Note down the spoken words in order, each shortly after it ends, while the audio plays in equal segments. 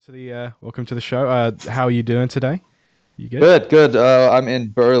To the welcome to the show. How are you doing today? You good? Good, good. I'm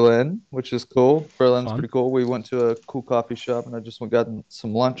in Berlin, which is cool. Berlin's Fun. pretty cool. We went to a cool coffee shop and I just went gotten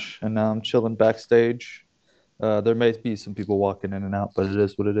some lunch and now I'm chilling backstage. There may be some people walking in and out, but it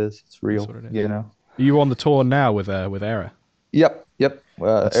is what it is. It's That's real, what it is. you know. Are you on the tour now with Era? Yep, yep.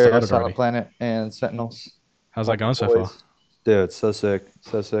 That Area started Silent already. Planet and Sentinels. How's All that my going so far? boys. Dude, so sick,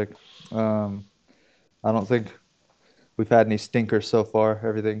 so sick. Um, I don't think we've had any stinkers so far.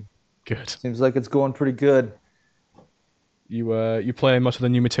 Everything Good. seems like it's going pretty good. You playing much of the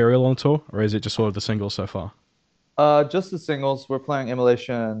new material on tour, or is it just sort of the singles so far? Just the singles. We're playing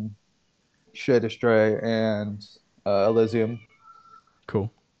Immolation, Shade Astray, and Elysium.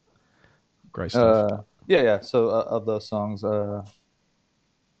 Cool. Great stuff. Yeah, yeah. So of those songs, those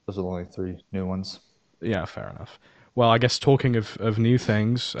are the only three new ones. Yeah, fair enough. Well, I guess talking of new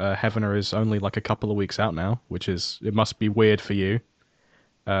things, Heavener is only like a couple of weeks out now, which is it must be weird for you.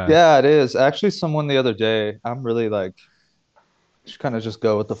 Uh, Yeah, it is. Actually, someone the other day, I'm really like, just kind of just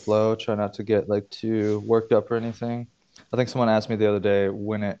go with the flow, try not to get like too worked up or anything. I think someone asked me the other day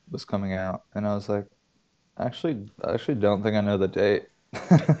when it was coming out, and I was like, I actually don't think I know the date.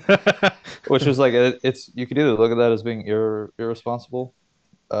 Which was like it's you could either look at that as being irresponsible,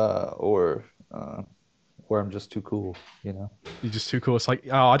 or where I'm just too cool, you know? you're just too cool. It's like,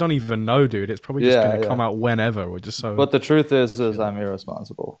 oh, I don't even know, dude. It's probably just Yeah, gonna come yeah. out whenever. We're just so But the truth is chill. I'm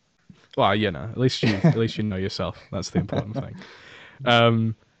irresponsible. Well, at least you know yourself. That's the important thing.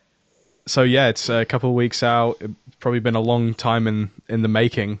 Um, so yeah, it's a couple of weeks out. It's probably been a long time in the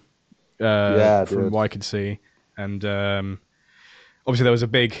making, Yeah, from dude. what I could see, and obviously there was a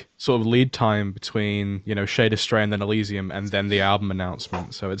big sort of lead time between Shade of Stray and then Elysium, and then the album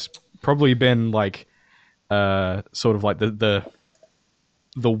announcement. So it's probably been like sort of like the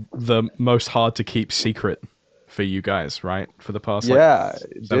most hard to keep secret for you guys, right? For the past like Yeah,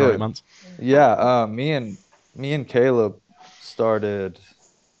 7 or 8 dude. months. Yeah, me and Caleb started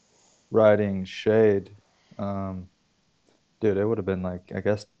writing Shade. Um, dude, it would have been like I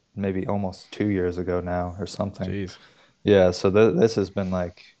guess maybe almost 2 years ago now or something. Jeez. Yeah, so this has been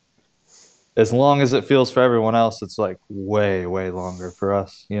like as long as it feels for everyone else, it's like way, way longer for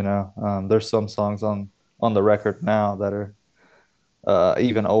us, you know. There's some songs on the record now that are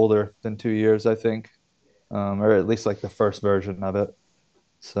even older than 2 years, I think, or at least like the first version of it.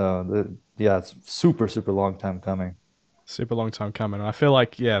 So yeah, it's super, super long time coming. Super long time coming. I feel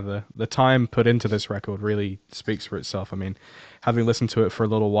like yeah, the time put into this record really speaks for itself. I mean, having listened to it for a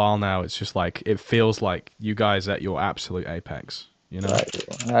little while now, it's just like it feels like you guys at your absolute apex, you know.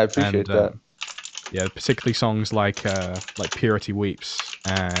 I And appreciate that. yeah, particularly songs like Purity Weeps Mm.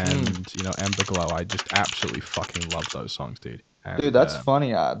 and Ember Glow. I just absolutely fucking love those songs, dude. Dude, And that's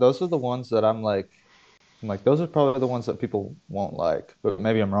funny. Those are the ones that I'm like, those are probably the ones that people won't like, but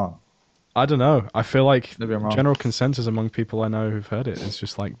maybe I'm wrong. I don't know. I feel like Maybe I'm wrong. general consensus among people I know who've heard it is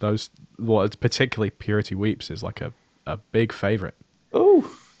just like those. Well, it's particularly Purity Weeps is like a big favorite. Oh,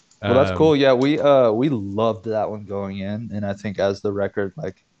 well, that's Um, cool. Yeah, we loved that one going in, and I think as the record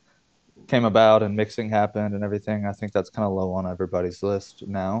like came about and mixing happened and everything, I think that's kind of low on everybody's list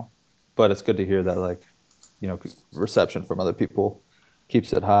now. But it's good to hear that reception from other people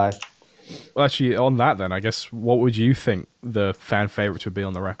keeps it high. well, actually, on that then, I guess what would you think the fan favorites would be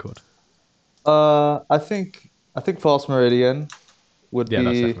on the record? I think False Meridian would Yeah,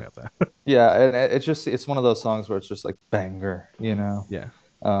 that's be, definitely up there. yeah, and it's one of those songs where it's just like banger, you know. Yeah,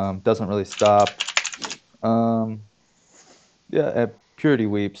 Doesn't really stop. Um, yeah, and Purity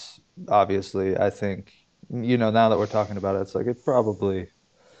Weeps, obviously, I think, now that we're talking about it, it's like it's probably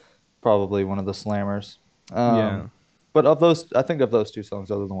one of the slammers. yeah. But I think of those two songs,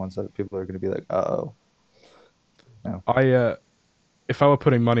 those are the ones that people are going to be like, oh, no. I if I were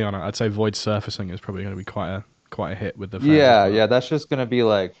putting money on it, I'd say Void Surfacing is probably going to be quite a hit with the fans as Yeah, well. yeah, that's just going to be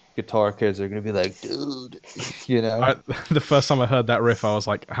like guitar kids are going to be like, dude, you know? I, the first time I heard that riff, I was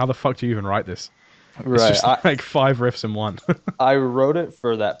like, "How the fuck do you even write this?" It's Right. just like five riffs in one. I wrote it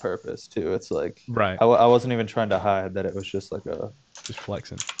for that purpose too. It's like Right, I wasn't even trying to hide that it was just like just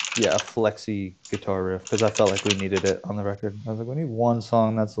flexing. a flexy guitar riff because I felt like we needed it on the record. I was like, we need one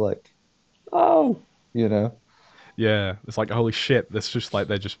song that's like, oh, you know. Yeah, it's like holy shit. That's just like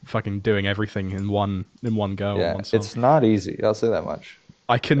they're just fucking doing everything in one go on Yeah, one song. it's not easy. I'll say that much.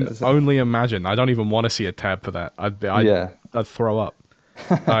 I can It's- only imagine. I don't even want to see a tab for that. yeah. I'd throw up.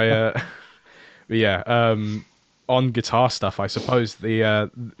 I but yeah. On guitar stuff, I suppose you're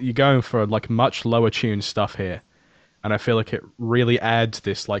going for like much lower tuned stuff here, and I feel like it really adds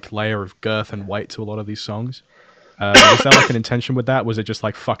this like layer of girth and weight to a lot of these songs. Was there like an intention with that? Was it just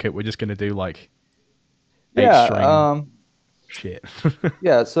like fuck it, we're just gonna do like eight Yeah, string shit.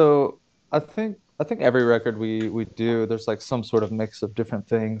 Yeah, so I think every record we do, there's like some sort of mix of different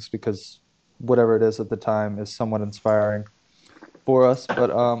things because whatever it is at the time is somewhat inspiring for us.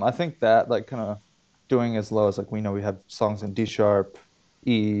 But I think that like kind of doing as low as like we know we have songs in D sharp,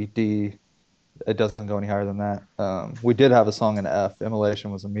 E, D. It doesn't go any higher than that. We did have a song in F.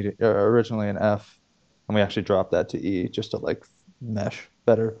 Immolation was originally in F, and we actually dropped that to E just to like mesh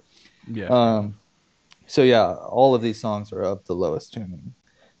better. Yeah, fair enough. Um, so yeah, all of these songs are of the lowest tuning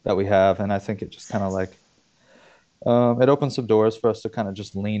that we have, and I think it just kind of like it opens some doors for us to kind of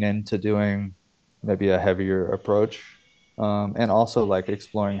just lean into doing maybe a heavier approach, and also like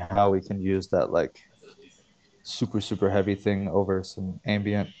exploring how we can use that like super heavy thing over some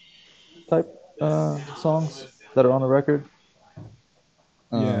ambient type songs that are on the record,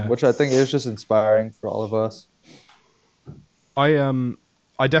 Yeah. which I think is just inspiring for all of us. I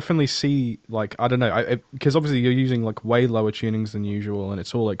I definitely see like I don't know because obviously you're using like way lower tunings than usual and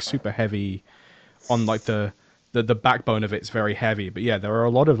it's all like super heavy on like the backbone of it's very heavy, but yeah, there are a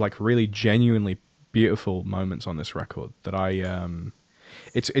lot of like really genuinely beautiful moments on this record that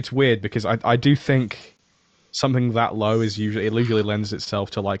it's weird because I do think something that low is usually it usually lends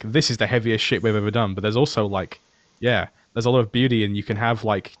itself to like this is the heaviest shit we've ever done, but there's also like yeah, there's a lot of beauty and you can have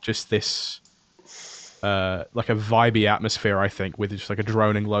like just this like a vibey atmosphere, I think, with just like a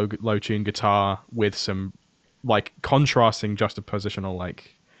droning low tune guitar with some like contrasting juxtapositional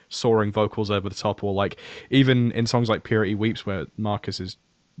like soaring vocals over the top, or like even in songs like Purity Weeps where Marcus is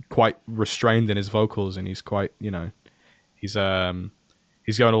quite restrained in his vocals and he's quite he's um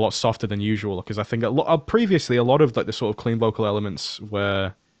he's going a lot softer than usual because I think previously a lot of like the sort of clean vocal elements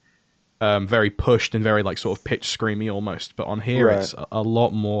were very pushed and very like sort of pitch screamy almost. But on here, Right. it's a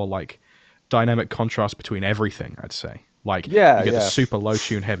lot more like dynamic contrast between everything. I'd say like you Yeah, get the yeah. super low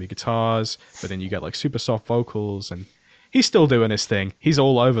tune heavy guitars, but then you get like super soft vocals, and he's still doing his thing. He's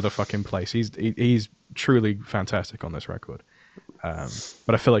all over the fucking place. He's truly fantastic on this record.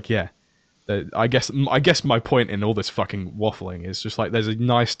 But I feel like yeah. I guess my point in all this fucking waffling is just like there's a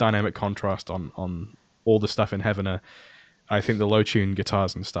nice dynamic contrast on all the stuff in Heavener. I think the low tune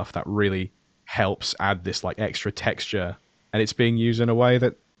guitars and stuff that really helps add this like extra texture, and it's being used in a way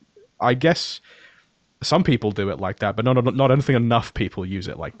that I guess some people do it like that, but not I don't think enough people use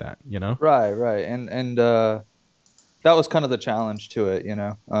it like that. You know? Right, right. And that was kind of the challenge to it,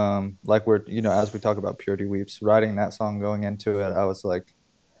 like as we talk about Purity Weeps, writing that song going into it, I was like,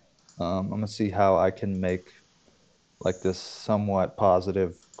 I'm gonna see how I can make like this somewhat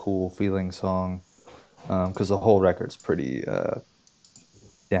positive, cool feeling song. Because the whole record's pretty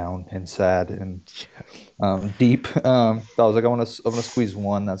down and sad and deep. I was like, I want to squeeze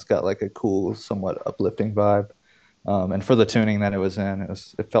one that's got like a cool, somewhat uplifting vibe. And for the tuning that it was in,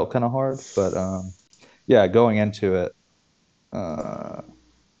 it felt kind of hard, but yeah, going into it, uh,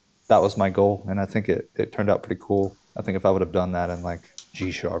 that was my goal, and I think it turned out pretty cool. I think if I would have done that in like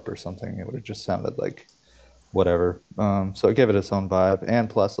G sharp or something, it would have just sounded like whatever. So it gave it its own vibe, and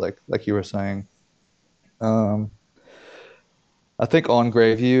plus, like you were saying, um, I think on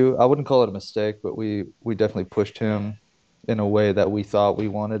Grayview, I wouldn't call it a mistake, but we definitely pushed him in a way that we thought we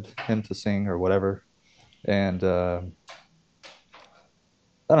wanted him to sing or whatever, and I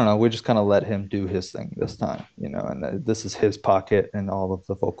don't know. We just kind of let him do his thing this time, and this is his pocket, and all of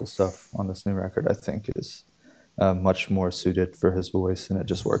the vocal stuff on this new record, I think, is much more suited for his voice, and it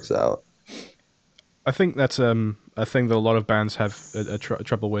just works out. I think that's a thing that a lot of bands have a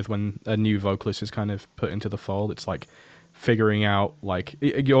trouble with when a new vocalist is kind of put into the fold. It's like figuring out like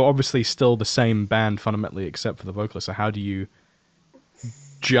you're obviously still the same band fundamentally except for the vocalist. So how do you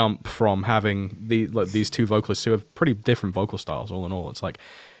jump from having these two vocalists who have pretty different vocal styles all in all? It's like,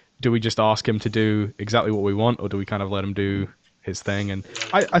 do we just ask him to do exactly what we want, or do we kind of let him do his thing? And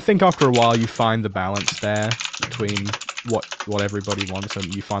I think after a while you find the balance there between what everybody wants,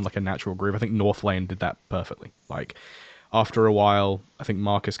 and you find like a natural groove. I think North Lane did that perfectly. Like after a while, I think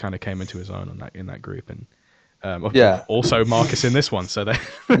Marcus kind of came into his own on that in that group, and Yeah, also Marcus in this one. So there,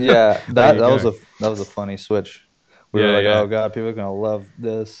 yeah. there That you that was go. a funny switch. We were Yeah, like, yeah, oh God, people are gonna love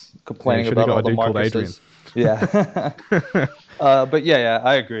this, yeah. You complaining should have about got all a the dude called Adrian. Marcuses. Yeah. But yeah,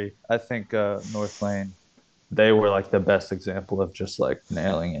 I agree. I think North Lane, they were like the best example of just like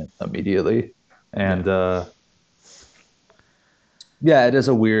nailing it immediately. Yeah. And yeah, it's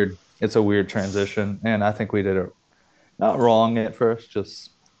a weird transition. And I think we did it not wrong at first,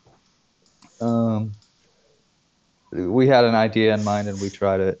 just um we had an idea in mind and we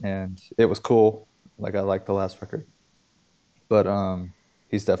tried it and it was cool. Like I like the last record. But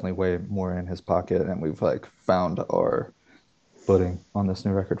he's definitely way more in his pocket and we've like found our footing on this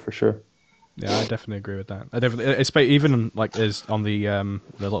new record for sure. Yeah, I definitely agree with that. I definitely, it's even like there's on the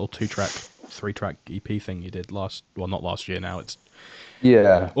little 2-track, 3-track EP thing you did last, well, not last year now. It's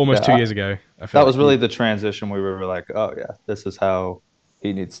Yeah, almost yeah. 2 years ago. I feel That like was really you, the transition we were like, oh yeah, this is how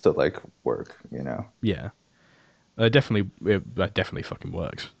he needs to like work, you know. yeah, definitely fucking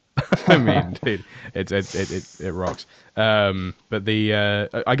works. I mean, dude, it rocks. But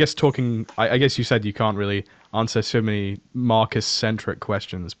I guess I guess you said you can't really answer so many Marcus centric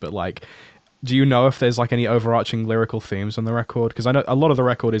questions, but like, do you know if there's like any overarching lyrical themes on the record? Because I know a lot of the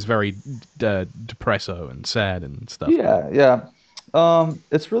record is very depresso and sad and stuff. But Yeah, yeah.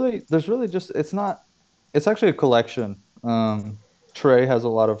 It's really there's really just it's not it's actually a collection. Trey has a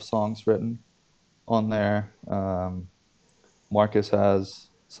lot of songs written on there. Marcus has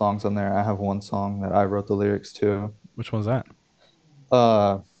songs on there. I have one song that I wrote the lyrics to. which one's that?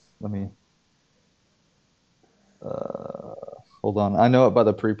 Uh, let me uh hold on. I know it by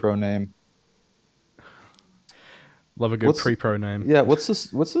the pre-pro name. Love a good What's pre-pro name. yeah, what's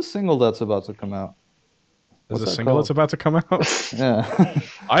this single that's about to come out? There's What's a that single that's called? about to come out. Yeah.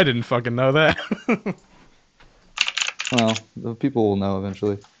 I didn't fucking know that. Well, the people will know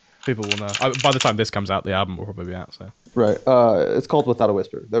eventually. People will know. By the time this comes out, the album will probably be out. So. Right. It's called Without a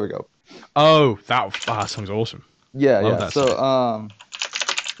Whisper. There we go. Oh, that song's awesome. Yeah, Love yeah. that song.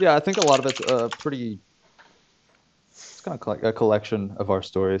 Yeah, I think a lot of it's pretty. It's kind of like a collection of our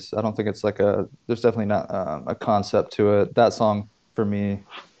stories. I don't think it's like a. There's definitely not a concept to it. That song for me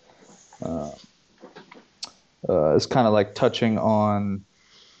uh, is kind of like touching on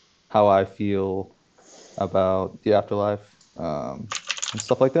how I feel about the afterlife and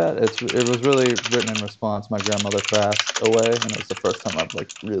stuff like that. It was really written in response. My grandmother passed away, and it was the first time I've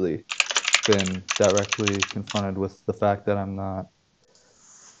like really been directly confronted with the fact that I'm not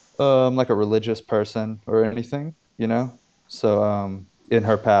like a religious person or anything, you know? So in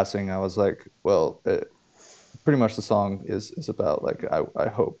her passing, I was like, well, pretty much the song is about like I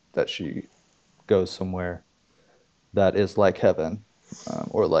hope that she goes somewhere that is like heaven,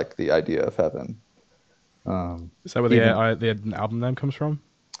 or like the idea of heaven. Um Is that where even the album name comes from?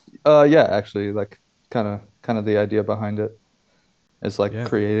 yeah, actually like kind of the idea behind it is like Yeah,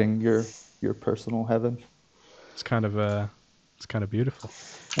 creating your personal heaven. it's kind of beautiful.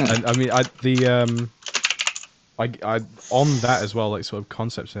 Yeah. And I mean, I on that as well, like sort of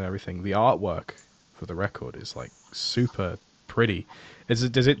concepts and everything. The artwork for the record is like super pretty.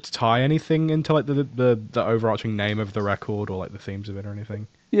 Does it tie anything into like the overarching name of the record or like the themes of it or anything?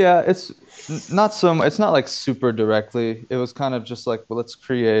 Yeah, it's not like super directly. It was kind of just like, well, let's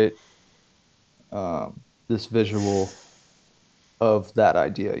create this visual of that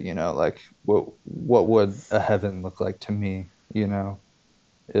idea, you know, like what would a heaven look like to me, you know,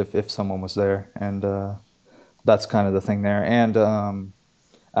 if someone was there. And that's kind of the thing there. And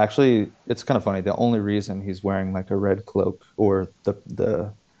actually it's kind of funny. The only reason he's wearing like a red cloak or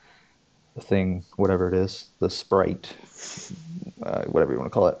the thing, whatever it is, the sprite, whatever you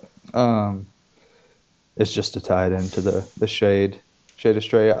want to call it, is just to tie it into the shade of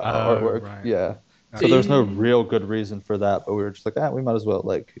stray Oh artwork. right. Yeah. So Okay. there's no Mm. real good reason for that, but we were just like, we might as well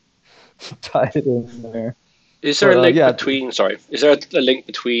like tie it in there. Is there a But link yeah, between? Sorry, is there a link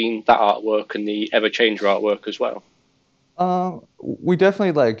between that artwork and the Ever Changer artwork as well? we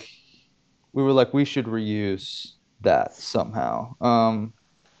definitely like we were like we should reuse that somehow.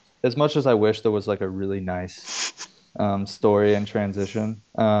 As much as I wish there was like a really nice story and transition,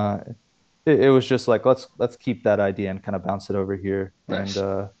 it was just like let's keep that idea and kind of bounce it over here, and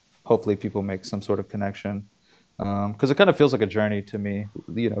Nice. hopefully people make some sort of connection. Because it kind of feels like a journey to me,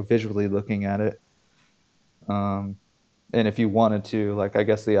 you know, visually looking at it. Um, and if you wanted to, like, I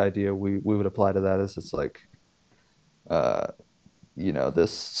guess the idea we would apply to that is it's like, uh, you know,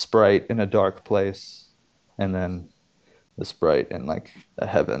 this sprite in a dark place, and then the sprite in like a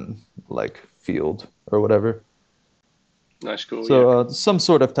heaven like field or whatever. Nice, cool. Yeah. So some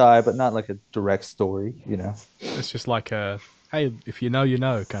sort of tie, but not like a direct story, you know. It's just like a hey, if you know, you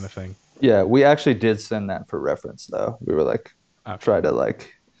know kind of thing. Yeah, we actually did send that for reference though. We were like Okay. try to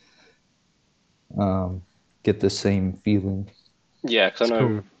like um get the same feeling. Yeah, because It's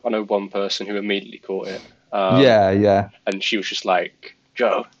cool. I know one person who immediately caught it, Yeah, yeah. and she was just like,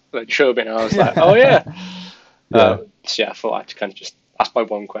 "Joe, like, show me," and I was like, "Oh yeah." Yeah. Yeah. So yeah, I thought I'd kind of just ask my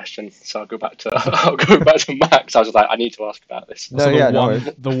one question. So I'll go back to I'll go back to Max. I was like, I need to ask about this. No, Also, yeah, no worries.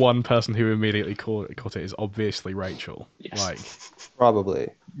 the one person who immediately caught it is obviously Rachel. Yes. Like, Probably.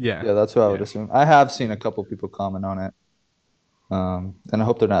 yeah, Yeah, that's what I would yeah. assume. I have seen a couple people comment on it. And I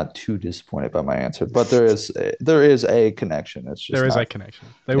hope they're not too disappointed by my answer. But there is a connection. It's There just is a not. connection.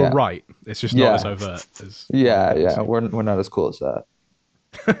 They were Yeah. right. It's just not as Yeah. overt as Yeah, people yeah. seem to We're not as cool as that.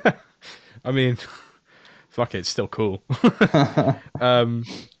 think. I mean, fuck it, it's still cool. um,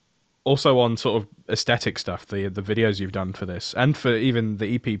 Also on sort of aesthetic stuff, the videos you've done for this and for even the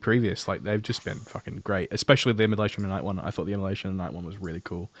EP previous, like they've just been fucking great. Especially the Immolation of Night one. I thought the Immolation of Night one was really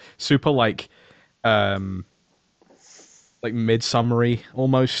cool. Super um like midsummery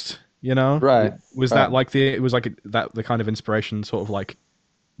almost. You know, Right, was that right. like the it was like that the kind of inspiration, sort of like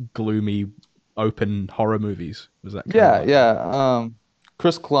gloomy, open horror movies? Was that kind of Yeah, like yeah.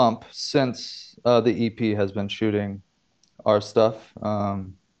 Chris Klump, since the EP has been shooting our stuff,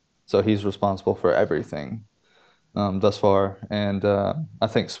 so he's responsible for everything thus far. And I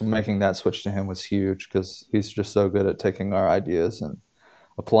think making that switch to him was huge because he's just so good at taking our ideas and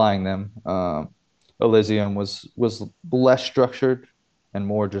applying them. Elysium was less structured and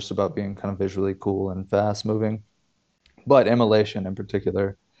more just about being kind of visually cool and fast moving. But Immolation in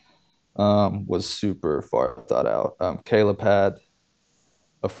particular was super far thought out. Caleb had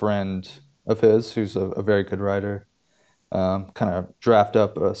a friend of his who's a very good writer, kind of draft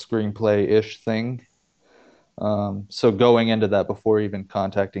up a screenplay-ish thing. So going into that, before even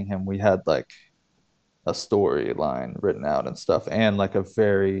contacting him, we had like a storyline written out and stuff, and like a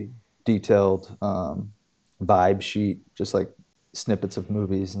very detailed vibe sheet, just like snippets of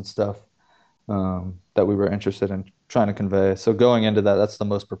movies and stuff that we were interested in trying to convey. So going into that, that's the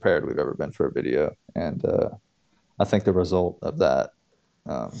most prepared we've ever been for a video, and I think the result of that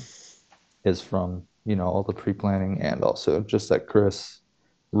um, is from all the pre-planning and also just that Chris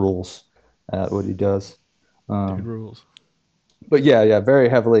rules at what he does. dude Um, rules? but yeah, yeah, very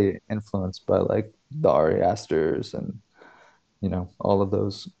heavily influenced by like the Ari Asters and all of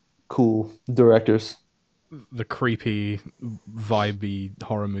those cool directors. The creepy, vibey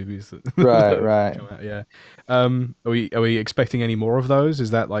horror movies that, that Right, have right. come out. Yeah. Are we expecting any more of those?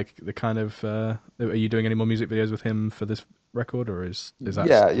 Is that like the kind of are you doing any more music videos with him for this record, or is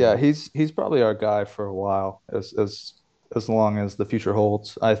that Yeah, yeah. still He's probably our guy for a while, as long as the future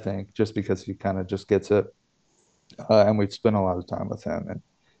holds, I think, just because he kind of just gets it. And we've spent a lot of time with him and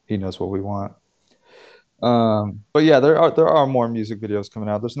he knows what we want. But yeah, there are more music videos coming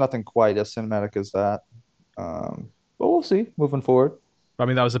out. There's nothing quite as cinematic as that. But we'll see moving forward. I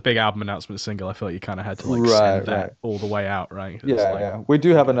mean, that was a big album announcement single. I feel like you kind of had to like Right, send that right. all the way out, right? It's Yeah, like, yeah. We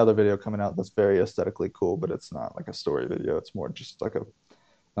do have okay, another video coming out that's very aesthetically cool, but it's not like a story video. It's more just like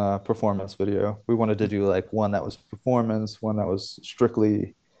a performance video. We wanted to do like one that was performance, one that was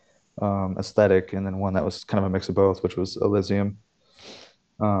strictly aesthetic, and then one that was kind of a mix of both, which was Elysium.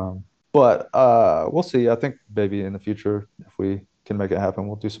 But we'll see. I think maybe in the future, if we can make it happen,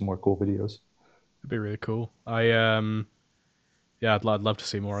 we'll do some more cool videos. it'd be really cool. Yeah, I'd love to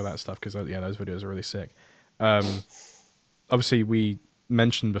see more of that stuff because yeah, those videos are really sick. Um, Obviously we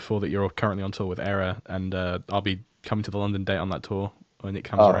mentioned before that you're currently on tour with Era, and I'll be coming to the London date on that tour when it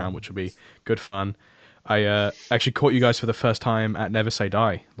comes around, Oh, which will be good fun. I actually caught you guys for the first time at Never Say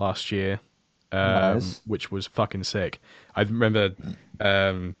Die last year, nice. which was fucking sick. I remember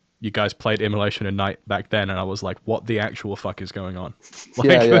you guys played Immolation and Night back then, and I was like, "What the actual fuck is going on?"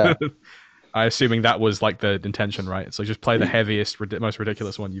 Yeah, Like, yeah. I assuming that was like the intention, right? So just play the heaviest, most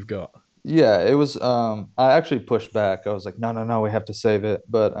ridiculous one you've got. Yeah, it was I actually pushed back. I was like, no, no, no, we have to save it.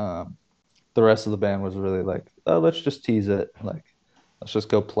 But the rest of the band was really like, oh, let's just tease it. Like, let's just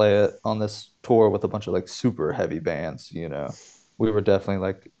go play it on this tour with a bunch of like super heavy bands. We were definitely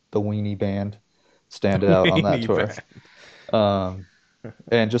like the weenie band standing out on that Weenie tour. band. Um,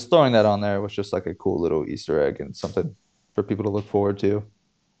 and just throwing that on there was just like a cool little Easter egg and something for people to look forward to.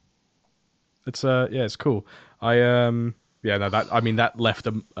 It's yeah, it's cool. I yeah, no, that I mean that left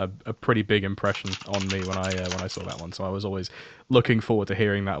a pretty big impression on me when I saw that one. So I was always looking forward to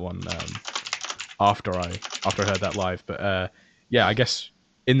hearing that one after I heard that live. But yeah, I guess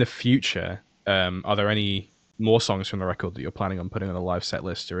in the future, are there any more songs from the record that you're planning on putting on a live set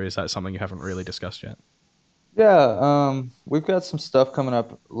list, or is that something you haven't really discussed yet? Yeah, we've got some stuff coming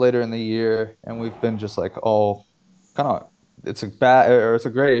up later in the year, and we've been just like all kind of. It's a bad or it's a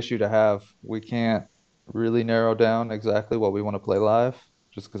great issue to have. We can't really narrow down exactly what we want to play live,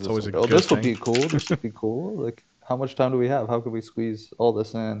 just because It's it's always like, a oh, good this would thing. be cool. This would be cool. Like, how much time do we have? How could we squeeze all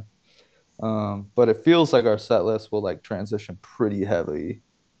this in? But it feels like our set list will like transition pretty heavily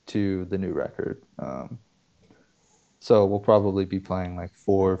to the new record. So we'll probably be playing like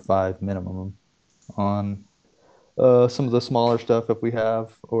 4 or 5 minimum on some of the smaller stuff if we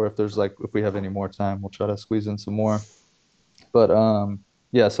have, or if we have any more time, we'll try to squeeze in some more. But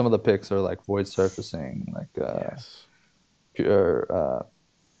yeah, some of the picks are like void surfacing, like Yes. pure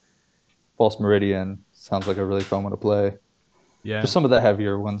false meridian. Sounds like a really fun one to play. Just Yeah. some of the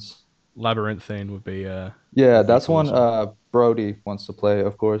heavier ones. Labyrinthine Yeah, would be that's cool one as well. Brody wants to play,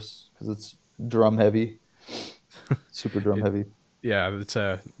 of course, because it's drum heavy, super drum It, heavy. yeah, it's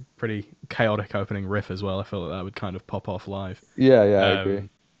a pretty chaotic opening riff as well. I feel like that would kind of pop off live. Yeah, yeah, I agree. Um,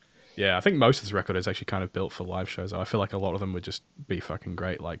 yeah, I think most of this record is actually kind of built for live shows. I feel like a lot of them would just be fucking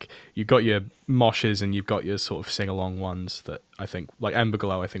great. Like you've got your moshes and you've got your sort of sing along ones that I think, like Ember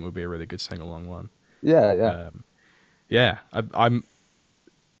Glow, I think would be a really good sing along one. Yeah, yeah. Yeah, I'm.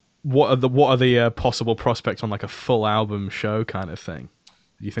 What are the possible prospects on like a full album show kind of thing?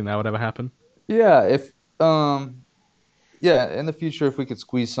 Do you think that would ever happen? Yeah, if yeah, in the future if we could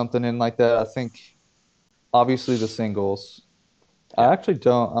squeeze something in like that, I think obviously the singles. Yeah. I actually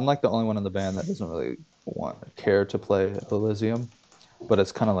don't. I'm like the only one in the band that doesn't really want care to play Elysium, but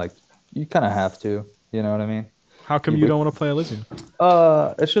it's kind of like you kind of have to, you know what I mean? How come You you would don't want to play Elysium?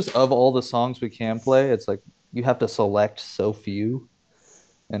 it's just of all the songs we can play, it's like you have to select so few,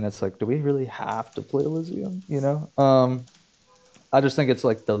 and it's like, do we really have to play Elysium, you know? I just think it's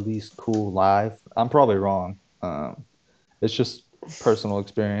like the least cool live. I'm probably wrong. It's just personal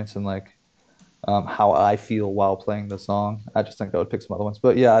experience and like how I feel while playing the song. I just think I would pick some other ones.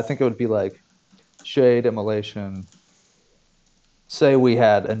 But yeah, I think it would be like Shade, Immolation. Say we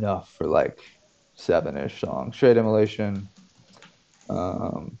had enough for like seven-ish songs. Shade, Immolation,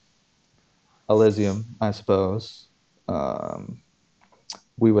 um, Elysium, I suppose. Um,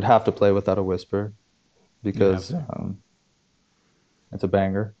 we would have to play Without a Whisper You'd have because to. it's a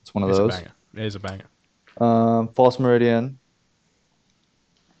banger. It's one of It's a those. banger. It is a banger. False Meridian.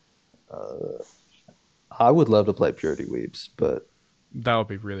 Uh, I would love to play Purity Weeps, but That would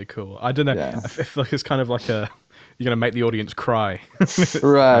be really cool. I don't know. yeah. I feel like it's kind of like a you're gonna make the audience cry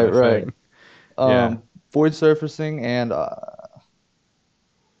Right, kind of right. thing. Yeah, Void surfacing and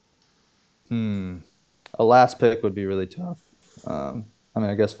hmm, a last pick would be really tough. I mean,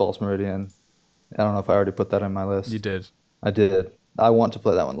 I guess False Meridian. I don't know if I already put that in my you list. did. I did. I want to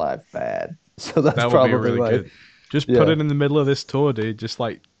play that one live bad. So that's That would be probably really why. good. Just put Yeah. it in the middle of this tour, dude. Just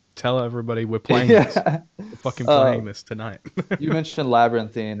like tell everybody we're playing this. Yeah. We're fucking Uh, playing this tonight. you mentioned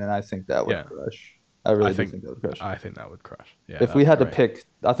Labyrinthine, and I think that would Yeah, crush. I I really do think think that would crush. I think that would crush. Yeah, If that'd we be had to great. pick,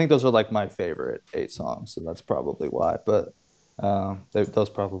 I think those are like my favorite eight songs, so that's probably why. But those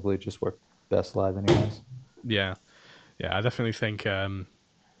probably just work best live, anyways. Yeah, yeah, I definitely think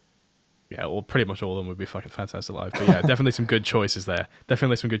yeah, well, pretty much all of them would be fucking fantastic live. But yeah, definitely some good choices there.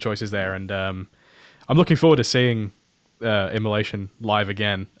 Definitely some good choices there, and I'm looking forward to seeing Immolation live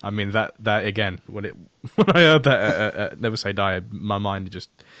again. I mean that again when it when I heard that Never Say Die, my mind just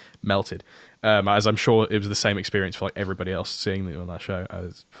melted. As I'm sure it was the same experience for like everybody else seeing them on that show. It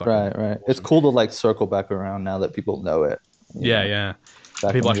was fucking Right, right. It's awesome. cool to like circle back around now that people know it, you Yeah, know, yeah.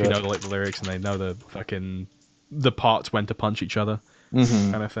 And back people when you're actually know like, the lyrics and they know the parts when to punch each other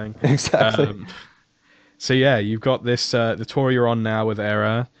kind of thing. exactly. Um, So yeah, you've got this the tour you're on now with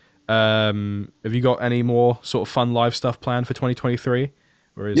Era. Have you got any more sort of fun live stuff planned for 2023,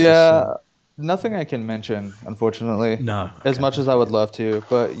 or is this Yeah, nothing I can mention, unfortunately, no? as Okay, much as that's I would good. love to.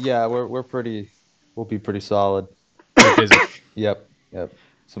 But yeah, we'll be pretty solid. Pretty busy. Yep, yep.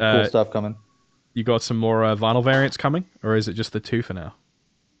 Some cool Uh, stuff coming. you got some more vinyl variants coming, or is it just the two for now?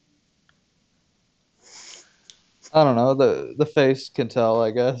 I don't know. The face can tell,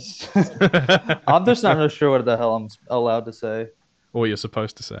 I guess. I'm just not really sure what the hell I'm allowed to say. Or what you're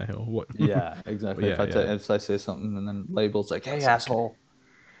supposed to say, or what? Yeah, But exactly. yeah, yeah, If I say something and then labels like, "Hey, that's okay. asshole."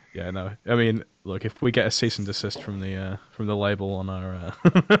 Yeah, no. I mean, look, if we get a cease and desist from the label on our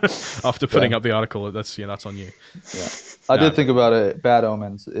after putting Yeah, up the article, that's that's on you. yeah. I Nah, did think but about it. Bad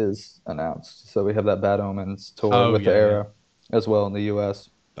Omens is announced, so we have that Bad Omens tour oh with the yeah, yeah, Era as well in the U.S.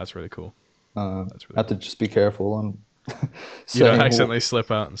 that's really cool. That's I really have to cool. just be careful on You don't saying, accidentally slip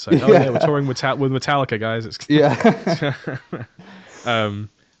out and say, "Oh yeah, we're yeah, touring with Metallica, guys." It's yeah, um,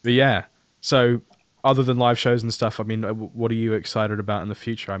 but yeah. So, other than live shows and stuff, I mean, what are you excited about in the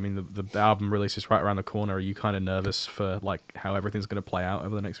future? I mean, the album release is right around the corner. Are you kind of nervous for like how everything's going to play out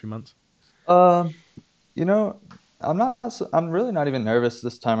over the next few months? um, you know, I'm really not even nervous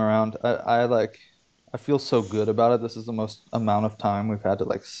this time around. I like, I feel so good about it. This is the most amount of time we've had to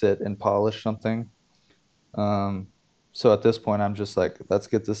like sit and polish something. Um, so at this point, I'm just like, let's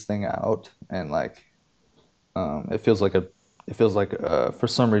get this thing out, and like, it feels like it feels like for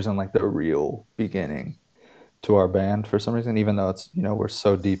some reason like the real beginning to our band for some reason, even though it's, we're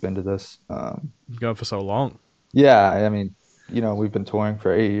so deep into this. Going for so long. Yeah, I mean, we've been touring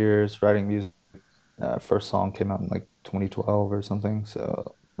for 8 years, writing music. First song came out in like 2012 or something.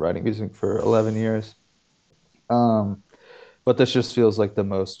 So writing music for 11 years. Um, but this just feels like the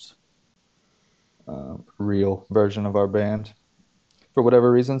most real version of our band. for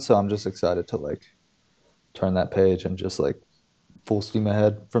whatever reason. So I'm just excited to like turn that page and just like full steam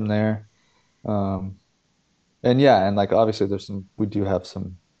ahead from there. Um, and yeah, and like obviously we do have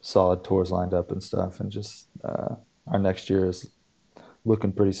some solid tours lined up and stuff, and just our next year is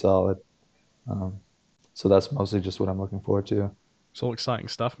looking pretty solid. Um, so that's mostly just what I'm looking forward to. It's all exciting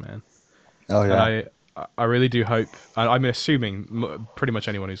stuff, man. Oh And yeah. I really do hope. I'm assuming pretty much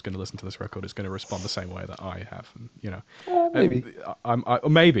anyone who's going to listen to this record is going to respond the same way that I have. And, you know, Maybe.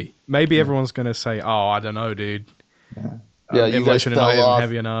 maybe Yeah. everyone's going to say, "Oh, I don't know, dude. Yeah. Yeah, you guys Immolation Tonight fell isn't off.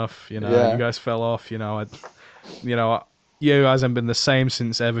 heavy enough. You know, you Yeah. guys fell off. You know, you guys haven't been the same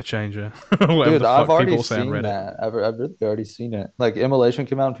since Everchanger, whatever Dude, the I've fuck already people say on seen Reddit. that. I've really already seen it. Like Immolation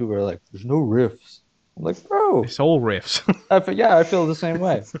came out and people were like, there's no riffs. I'm like, bro, It's all riffs. yeah, I feel the same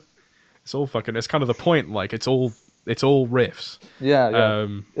way. It's all fucking. It's kind of the point. Like it's all riffs. Yeah, yeah.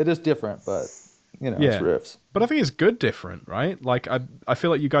 Um, It is different, but it's yeah, riffs. but I think it's good different, right? Like I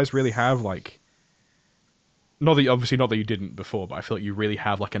feel like you guys really have like not that obviously not that you didn't before, but I feel like you really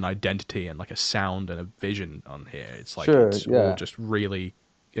have like an identity and like a sound and a vision on here. It's like Sure, it's all yeah. just really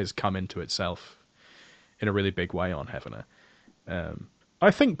has come into itself in a really big way on Heavener. Um,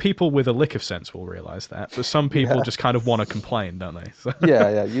 I think people with a lick of sense will realize that, but some people Yeah. just kind of want to complain, don't they? So Yeah,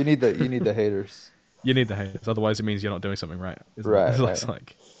 yeah. You need the haters. you need the haters, otherwise it means you're not doing something right, isn't it? Right, It's right.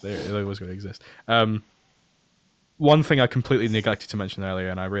 like they're always going to exist. One thing I completely neglected to mention earlier,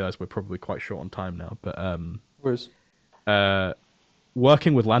 and I realize we're probably quite short on time now, but Where's uh,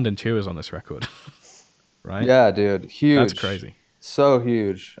 working with Landon Tours on this record, right? Yeah, dude. That's Huge. crazy. So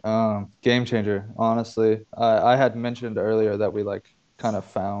huge. Game changer, honestly. I had mentioned earlier that we like kind of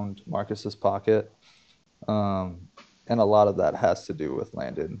found Marcus's pocket. Um, and a lot of that has to do with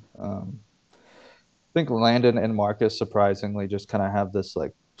Landon. I think Landon and Marcus surprisingly just kind of have this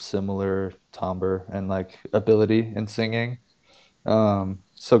like similar timbre and like ability in singing.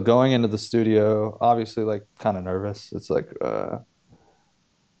 So going into the studio, obviously like kind of nervous. It's like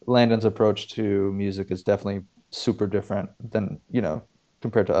Landon's approach to music is definitely super different than,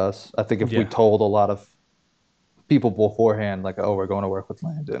 compared to us. I think if we Yeah, told a lot of people beforehand, like, oh, we're going to work with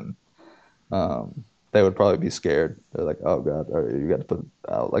Landon, they would probably be scared. They're like, oh God, you got to put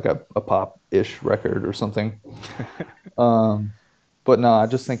out like a pop-ish record or something. Um, but no, I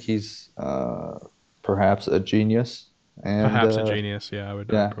just think he's perhaps a genius. And perhaps a genius. Yeah, I'd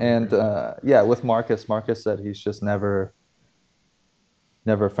yeah, probably agree and with that. yeah, with Marcus said he's just never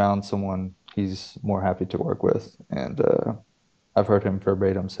found someone he's more happy to work with. And I've heard him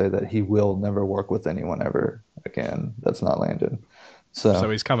verbatim say that he will never work with anyone ever again. That's not Landon. So So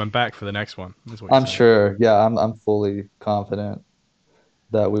he's coming back for the next one. Is what you're I'm saying. sure, yeah, I'm fully confident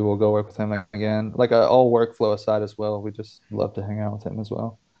that we will go work with him again. Like all workflow aside as well, we just love to hang out with him as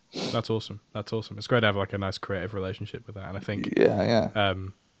well. That's awesome. That's awesome. It's great to have like a nice creative relationship with that, and I think, Yeah, yeah.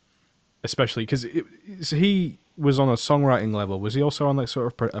 um, especially because so he was on a songwriting level. Was he also on like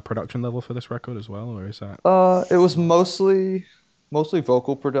sort of a production level for this record as well, or is that It was mostly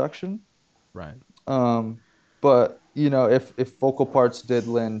vocal production. right? But if vocal parts did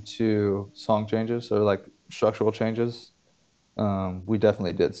lend to song changes or like structural changes, we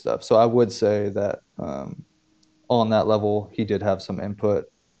definitely did stuff. So I would say that on that level, he did have some input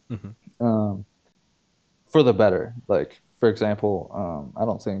Hmm. um, for the better. Like for example, I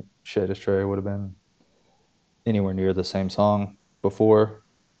don't think Shade Astray would have been anywhere near the same song before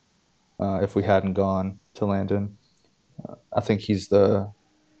if we hadn't gone to Landon. I think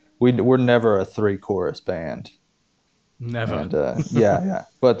we're never a three chorus band. Never. And yeah, yeah.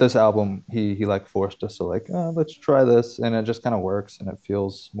 But this album, he like forced us to like, let's try this, and it just kind of works, and it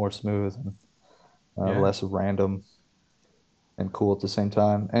feels more smooth and Yeah. less random and cool at the same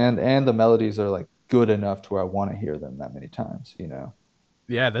time. And the melodies are like good enough to where I want to hear them that many times.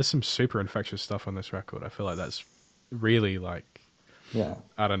 Yeah, there's some super infectious stuff on this record. I feel like that's really like Yeah,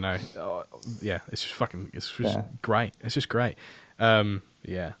 I don't know. Yeah, it's just fucking. It's just yeah. great. It's just great.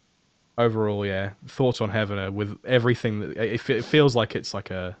 Yeah. Overall, yeah. Thoughts on Heaven are with everything that it feels like it's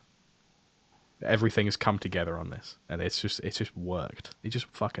like a everything has come together on this, and it's just worked. It just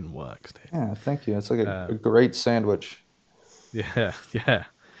fucking works, dude. Yeah, thank you. It's like a Um, great sandwich. yeah, yeah.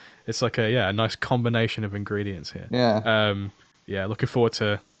 It's like a nice combination of ingredients here. Yeah. Um, yeah, looking forward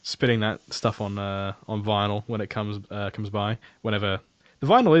to spitting that stuff on vinyl when it comes by. Whenever the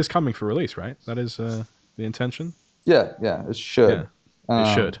vinyl is coming for release, right? That is the intention. Yeah, yeah, it Yeah, should. it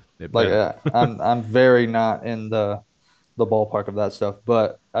should. It Like better. I'm very not in the ballpark of that stuff,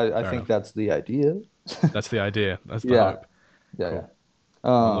 but I Fair think enough. that's the idea. That's the idea. That's the Yeah, hope. yeah, yeah.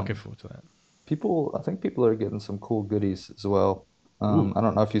 Cool. I'm looking forward to that. I think people are getting some cool goodies as well. Ooh, I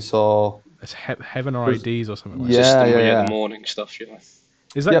don't know if you saw. It's Heaven or There's- IDs or something like It's that. just Yeah, the yeah. morning stuff,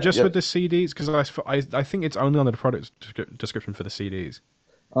 Is that Yep, just with yep. the CDs? Because I think it's only on the product description for the CDs.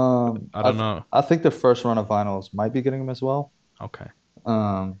 I I don't th know. I think the first run of vinyls might be getting them as well. Okay.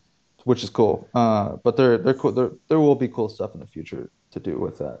 Um, which is cool. But they're cool. There will be cool stuff in the future to do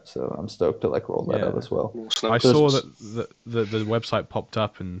with that. So I'm stoked to like roll that out Yeah. as well. More snow I saw that cones. the website popped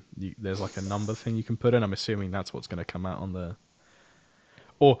up and there's like a number thing you can put in. I'm assuming that's what's going to come out on the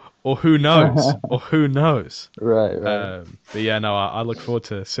or who knows? Or who knows? Right, right. But yeah, no, I look forward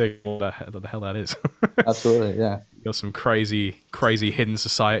to seeing what the hell that is. Absolutely, yeah. Got some crazy hidden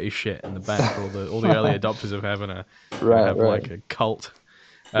society shit in the back. All the early adopters of Heaven are gonna Right, have right. like a cult.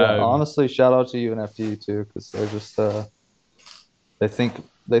 Yeah, Um, honestly, shout out to UNFD too, because they're just they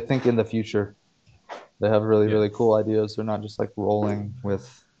think in the future. They have really, yeah, really cool ideas. They're not just like rolling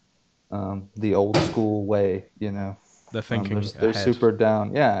with the old school way, you know. they're thinking They're ahead. super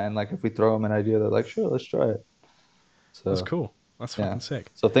down. Yeah, and like if we throw them an idea, they're like, sure, let's try it. That's So cool. That's yeah. fucking sick.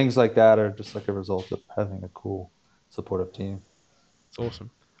 So things like that are just like a result of having a cool, supportive team. It's awesome.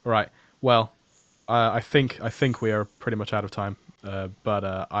 All right. Well, I think we are pretty much out of time. But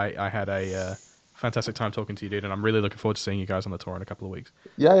I had a fantastic time talking to you, dude, and I'm really looking forward to seeing you guys on the tour in a couple of weeks.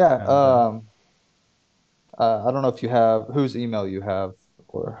 Yeah, yeah. And I don't know if you have whose email you have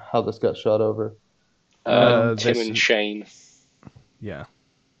or how this got shot over. Tim this, and Shane. yeah.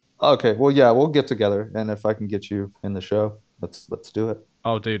 Okay, well, yeah, we'll get together, and if I can get you in the show, let's do it.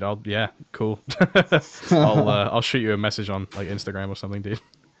 Oh, dude, yeah, cool. I'll shoot you a message on like Instagram or something, dude.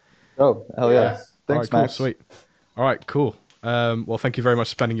 Oh, hell yeah! All right, Thanks, cool, Max. sweet. All right, cool. Well, thank you very much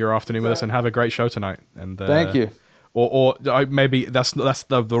for spending your afternoon with us, and have a great show tonight. And Thank you. maybe that's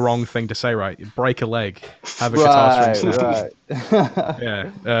the wrong thing to say, right? Break a leg, have a guitar string Right, snap.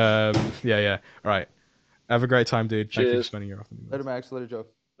 right. Yeah, yeah. All right. Have a great time, dude. Thank you for Cheers. spending your afternoon with Later, us. Max. Later, Joe.